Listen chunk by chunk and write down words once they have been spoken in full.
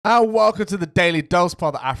And welcome to the Daily Dose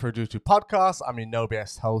part of the Afro Duty podcast. I'm your no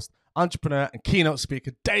BS host, entrepreneur, and keynote speaker.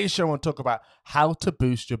 Today's show, I want to talk about how to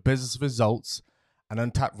boost your business results and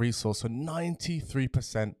untapped resource for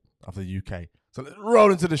 93% of the UK. So let's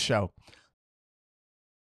roll into the show.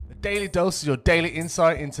 The Daily Dose is your daily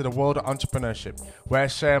insight into the world of entrepreneurship, where I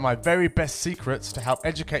share my very best secrets to help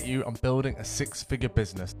educate you on building a six-figure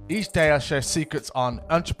business. Each day I share secrets on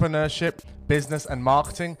entrepreneurship, business, and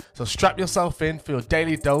marketing, so strap yourself in for your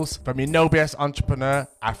daily dose from your no BS entrepreneur,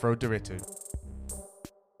 Afro Duritu.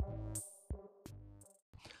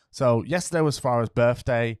 So yesterday was Farah's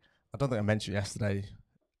birthday. I don't think I mentioned yesterday,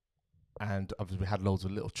 and obviously we had loads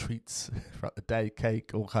of little treats throughout the day,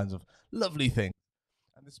 cake, all kinds of lovely things.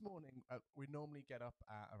 And this morning, we normally get up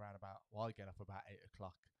at around about, well, I get up about 8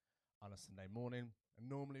 o'clock on a Sunday morning, and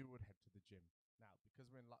normally we would head to the gym. Now,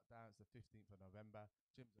 because we're in lockdown, it's the 15th of November,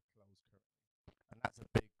 gyms are closed currently. And that's a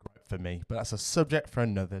big gripe for me, but that's a subject for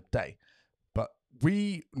another day. But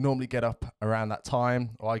we normally get up around that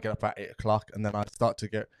time, or I get up at 8 o'clock, and then I start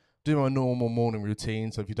to do my normal morning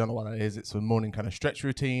routine. So if you don't know what that is, it's a morning kind of stretch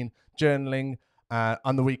routine, journaling.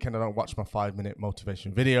 On the weekend, I don't watch my 5-minute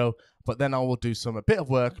motivation video, but then I will do a bit of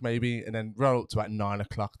work maybe, and then roll up to about 9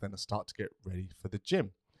 o'clock. Then I start to get ready for the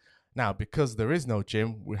gym. Now, because there is no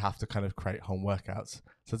gym, we have to kind of create home workouts.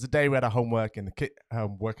 So today we had a workout in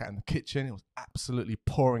the kitchen. It was absolutely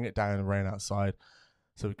pouring it down in the rain outside,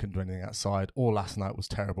 so we couldn't do anything outside. All last night was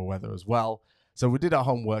terrible weather as well. So we did our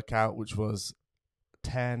home workout, which was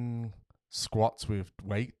 10 squats with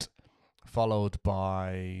weight, followed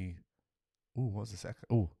by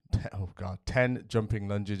 10 jumping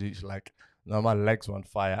lunges each leg. Now my legs were on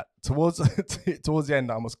fire. Towards the end,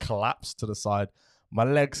 I almost collapsed to the side. My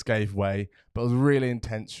legs gave way, but it was a really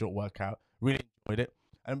intense short workout. Really enjoyed it.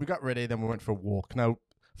 And we got ready, then we went for a walk. Now,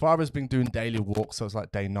 Farah's been doing daily walks, so it's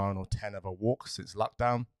like day 9 or 10 of a walk since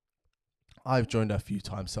lockdown. I've joined her a few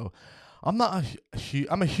times, so I'm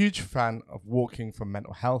a huge fan of walking for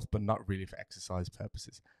mental health, but not really for exercise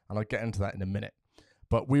purposes. And I'll get into that in a minute.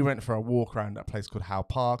 But we went for a walk around a place called Howe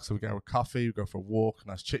Park. So we go with coffee, we go for a walk,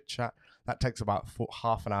 nice chit chat. That takes about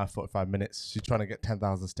half an hour, 45 minutes. She's trying to get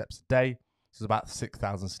 10,000 steps a day. So it's about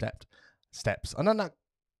 6,000 steps. And on that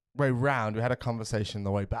way round, we had a conversation on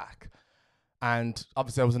the way back. And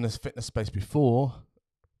obviously I was in this fitness space before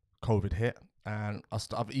COVID hit. And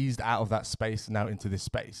I've eased out of that space now into this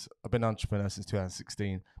space. I've been an entrepreneur since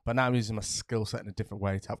 2016. But now I'm using my skill set in a different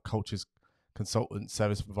way to help coaches, consultants,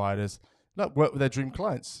 service providers, work with their dream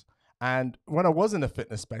clients. And when I was in the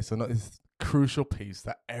fitness space, I noticed this crucial piece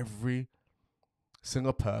that every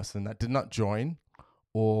single person that did not join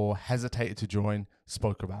or hesitated to join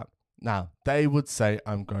spoke about. Now, they would say,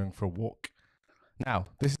 I'm going for a walk. Now,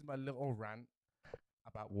 this is my little rant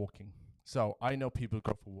about walking. So I know people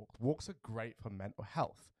go for walks. Walks are great for mental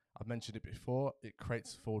health. I've mentioned it before. It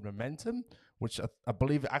creates forward momentum, which I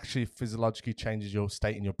believe actually physiologically changes your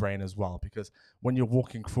state in your brain as well. Because when you're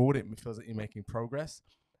walking forward, it feels like you're making progress.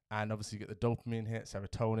 And obviously you get the dopamine hit,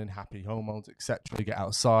 serotonin, happy hormones, etc. You get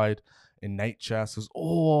outside in nature. So it's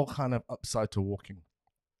all kind of upside to walking.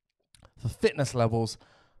 For fitness levels,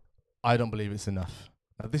 I don't believe it's enough.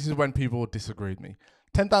 Now, this is when people disagree with me.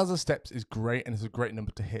 10,000 steps is great, and it's a great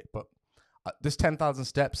number to hit, but this 10,000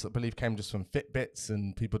 steps, I believe, came just from Fitbits,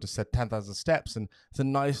 and people just said 10,000 steps, and it's a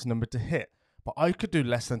nice number to hit. But I could do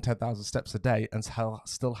less than 10,000 steps a day and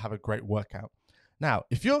still have a great workout. Now,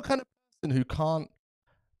 if you're a kind of person who can't,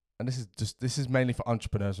 and this is mainly for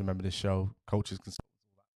entrepreneurs, remember this show, coaches, consultants,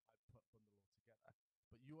 all that,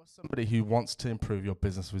 but you are somebody who wants to improve your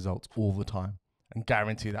business results all the time. And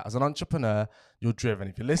guarantee that as an entrepreneur, you're driven.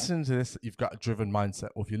 If you're listening to this, you've got a driven mindset.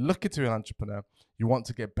 Or if you're looking to be an entrepreneur, you want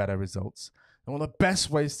to get better results. And one of the best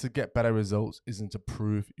ways to get better results is to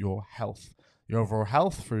improve your health, your overall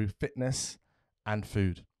health through fitness and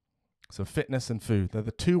food. So fitness and food, they're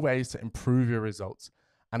the two ways to improve your results.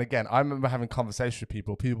 And again, I remember having conversations with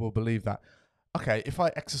people. People believe that, okay, if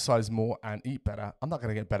I exercise more and eat better, I'm not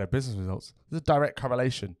going to get better business results. There's a direct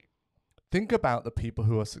correlation. Think about the people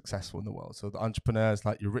who are successful in the world. So the entrepreneurs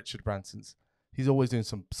like your Richard Bransons, he's always doing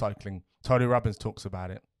some cycling. Tony Robbins talks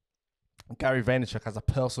about it. Gary Vaynerchuk has a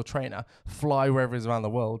personal trainer, fly wherever he's around the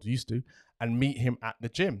world, used to, and meet him at the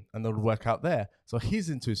gym, and they'll work out there. So he's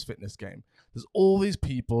into his fitness game. There's all these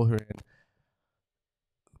people who are in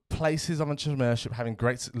places of entrepreneurship having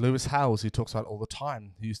great. Lewis Howes, who talks about it all the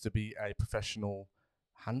time. He used to be a professional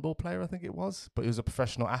handball player, I think it was, but he was a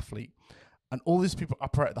professional athlete. And all these people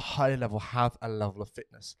operate at the high level, have a level of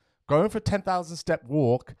fitness. Going for a 10,000 step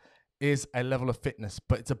walk is a level of fitness,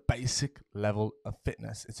 but it's a basic level of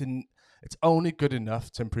fitness. It's only good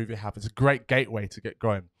enough to improve your health. It's a great gateway to get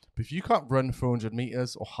going. But if you can't run 400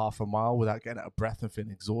 meters or half a mile without getting out of breath and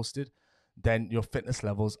feeling exhausted, then your fitness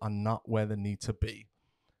levels are not where they need to be.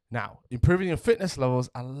 Now, improving your fitness levels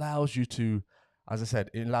allows you to, as I said,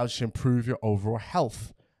 it allows you to improve your overall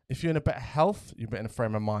health. If you're in a better health, you're better in a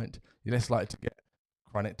frame of mind. You're less likely to get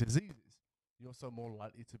chronic diseases. You're also more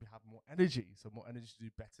likely to have more energy, so more energy to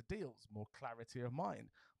do better deals, more clarity of mind,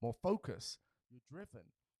 more focus. You're driven.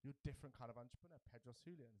 You're a different kind of entrepreneur. Pedro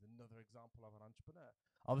Julian is another example of an entrepreneur.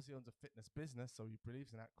 Obviously, he owns a fitness business, so he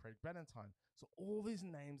believes in that. Craig Benentine. So all these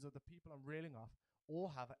names of the people I'm reeling off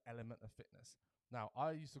all have an element of fitness. Now,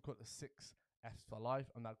 I used to call it the 6 F's for life,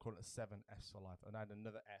 and now call it the 7 F's for life, and add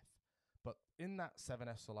another F. But in that 7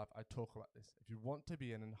 F's for life, I talk about this. If you want to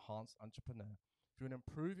be an enhanced entrepreneur, if you want to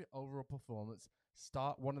improve your overall performance,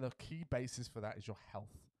 one of the key bases for that is your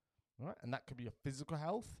health. All right? And that could be your physical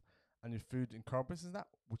health, and your food encompasses that,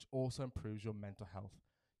 which also improves your mental health.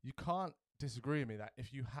 You can't disagree with me that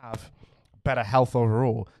if you have better health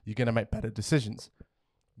overall, you're going to make better decisions.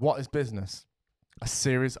 What is business? A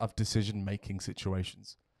series of decision-making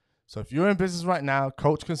situations. So if you're in business right now,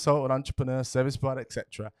 coach, consultant, entrepreneur, service provider,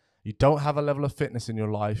 etc., you don't have a level of fitness in your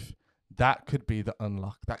life, that could be the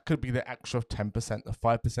unlock. That could be the extra 10%, the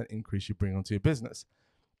 5% increase you bring onto your business.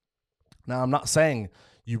 Now, I'm not saying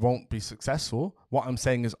you won't be successful. What I'm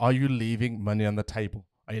saying is, are you leaving money on the table?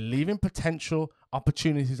 Are you leaving potential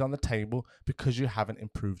opportunities on the table because you haven't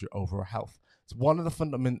improved your overall health? It's one of the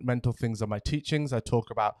fundamental things of my teachings. I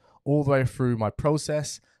talk about all the way through my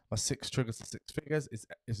process. My 6 triggers to 6 figures is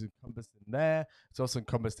encompassed in there. It's also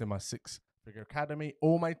encompassed in my 6-figure academy.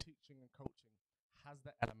 All my teaching and coaching has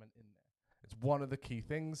that element in there. It's one of the key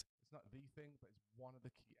things. It's not the thing, but it's one of the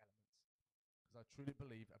key elements. Because I truly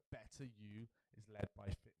believe a better you is led by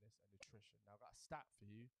fitness and nutrition. Now, I've got a stat for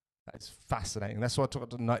you that is fascinating. That's why I talk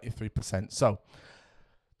about 93%. So,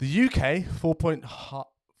 the UK,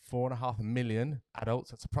 4.5 million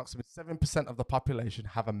adults, that's approximately 7% of the population,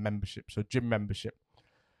 have a membership, so gym membership.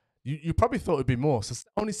 You probably thought it would be more. So,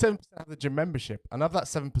 only 7% have the gym membership. And of that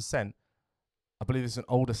 7%, I believe it's an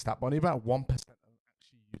older stat, but only about 1%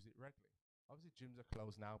 actually use it regularly. Obviously, gyms are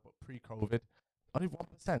closed now, but pre-COVID, only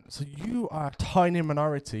 1%. So you are a tiny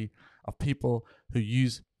minority of people who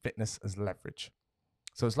use fitness as leverage.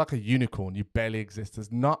 So it's like a unicorn. You barely exist.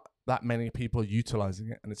 There's not that many people utilizing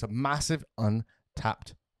it, and it's a massive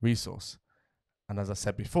untapped resource. And as I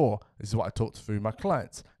said before, this is what I talk through my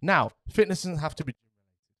clients. Now, fitness doesn't have to be gym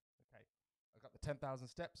related. Okay, I got the 10,000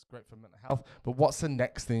 steps, great for mental health. But what's the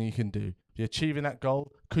next thing you can do? If you're achieving that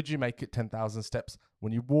goal, could you make it 10,000 steps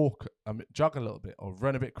when you walk, jog a little bit, or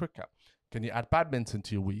run a bit quicker? Can you add badminton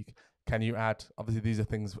to your week? Can you add, obviously these are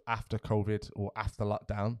things after COVID or after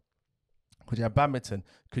lockdown. Could you have badminton?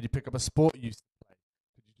 Could you pick up a sport you used to play?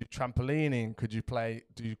 Could you do trampolining? Could you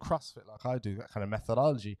do CrossFit like I do, that kind of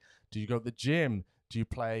methodology? Do you go to the gym? Do you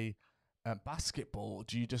play basketball?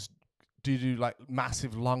 Do you do like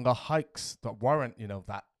massive longer hikes that warrant,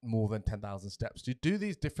 that more than 10,000 steps? Do you do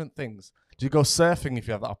these different things? Do you go surfing if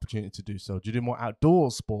you have the opportunity to do so? Do you do more outdoor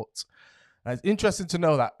sports? And it's interesting to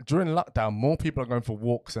know that during lockdown, more people are going for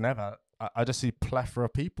walks than ever. I just see plethora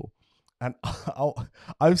of people. And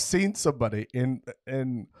I've seen somebody in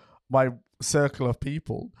my circle of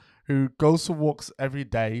people who goes for walks every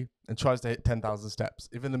day and tries to hit 10,000 steps,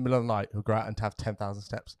 even in the middle of the night, who go out and have 10,000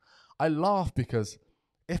 steps. I laugh because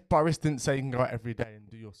if Boris didn't say you can go out every day and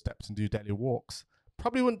do your steps and do daily walks,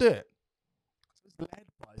 probably wouldn't do it. So it's led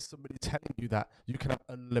by somebody telling you that you can have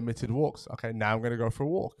unlimited walks. Okay, now I'm going to go for a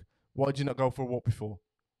walk. Why did you not go for a walk before?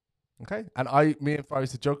 Okay, and me and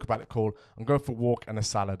Faris used to joke about it called, I'm going for a walk and a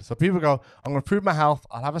salad. So people go, I'm going to improve my health,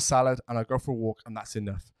 I'll have a salad and I'll go for a walk and that's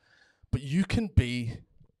enough. But you can be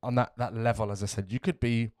on that level, as I said, you could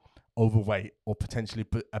be overweight or potentially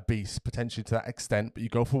obese, potentially to that extent, but you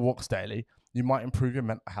go for walks daily, you might improve your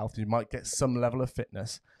mental health, you might get some level of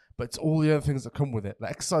fitness, but it's all the other things that come with it. The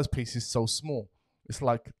exercise piece is so small. It's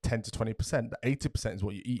like 10 to 20%. The 80% is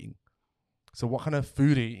what you're eating. So what kind of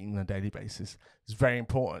food are you eating on a daily basis is very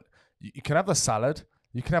important. You can have the salad,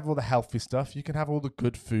 you can have all the healthy stuff, you can have all the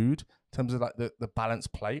good food in terms of like the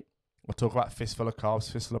balanced plate. We'll talk about fistful of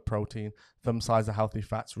carbs, fistful of protein, thumb size of healthy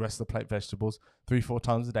fats, rest of the plate vegetables, 3-4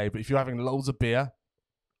 times a day. But if you're having loads of beer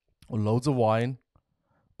or loads of wine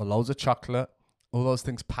or loads of chocolate, all those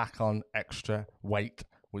things pack on extra weight,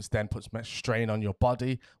 which then puts much strain on your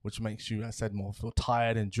body, which makes you, as I said, more feel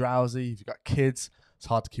tired and drowsy. If you've got kids, it's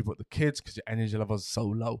hard to keep up with the kids because your energy levels are so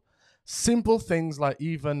low. Simple things like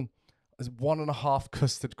even 1.5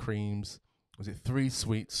 custard creams, was it 3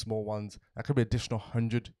 sweet small ones, that could be additional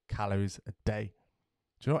 100 calories a day.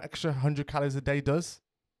 Do you know what extra 100 calories a day does?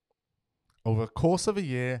 Over the course of a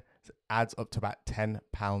year, it's adds up to about 10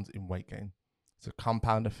 pounds in weight gain. It's a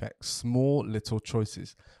compound effect, small little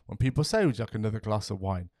choices. When people say, would you like another glass of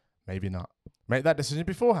wine? Maybe not. Make that decision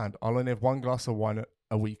beforehand. I'll only have one glass of wine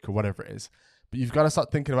a week or whatever it is. But you've got to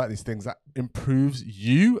start thinking about these things that improves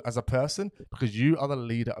you as a person, because you are the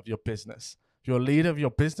leader of your business. If you're a leader of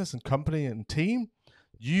your business and company and team,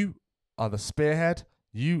 you are the spearhead.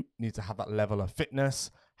 You need to have that level of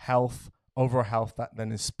fitness, health, overall health that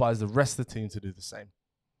then inspires the rest of the team to do the same.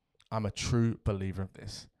 I'm a true believer of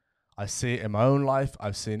this. I see it in my own life.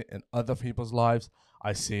 I've seen it in other people's lives.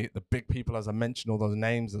 I see it, the big people, as I mentioned, all those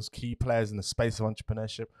names, those key players in the space of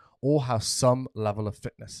entrepreneurship, all have some level of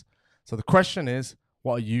fitness. So the question is,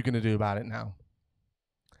 what are you going to do about it now?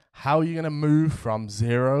 How are you going to move from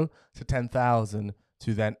 0 to 10,000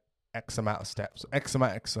 to then X amount of steps, X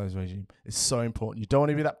amount of exercise regime? It's so important. You don't want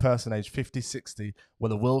to be that person age 50, 60, where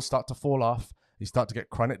the wheels start to fall off. You start to get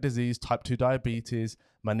chronic disease, type 2 diabetes,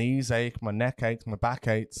 my knees ache, my neck aches, my back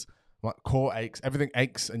aches, my core aches, everything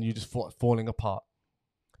aches, and you just falling apart.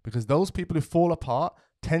 Because those people who fall apart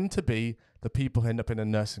tend to be the people who end up in a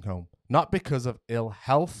nursing home. Not because of ill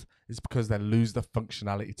health, it's because they lose the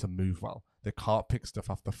functionality to move well. They can't pick stuff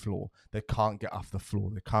off the floor. They can't get off the floor.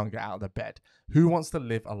 They can't get out of the bed. Who wants to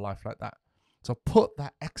live a life like that? So put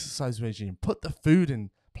that exercise regime, put the food in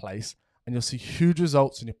place, and you'll see huge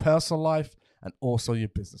results in your personal life and also your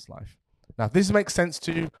business life. Now, if this makes sense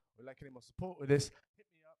to you, would like any more support with this, hit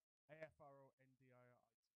me up, AFRONDIRITU,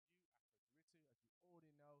 as you already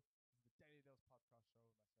know, the Daily Dose podcast show.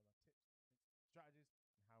 That's all about tips,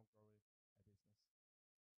 strategies, and how growing a business.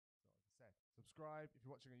 So, like I said, subscribe. If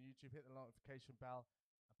you're watching on YouTube, hit the notification bell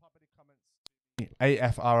and pop any comments.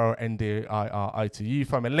 AFRONDIRITU.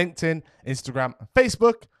 Find me on LinkedIn, Instagram, and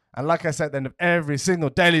Facebook. And like I said at the end of every single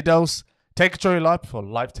Daily Dose, take control of your life before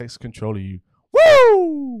life takes control of you.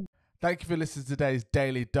 Woo! Thank you for listening to today's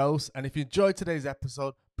Daily Dose. And if you enjoyed today's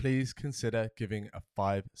episode, please consider giving a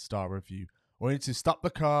 5-star review. I want you to stop the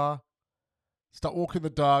car, stop walking the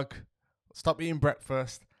dog, stop eating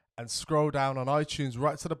breakfast, and scroll down on iTunes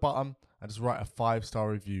right to the bottom and just write a 5-star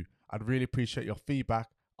review. I'd really appreciate your feedback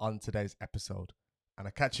on today's episode. And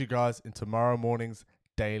I'll catch you guys in tomorrow morning's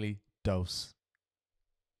Daily Dose.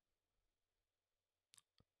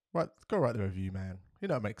 Right, go write the review, man. You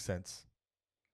know it makes sense.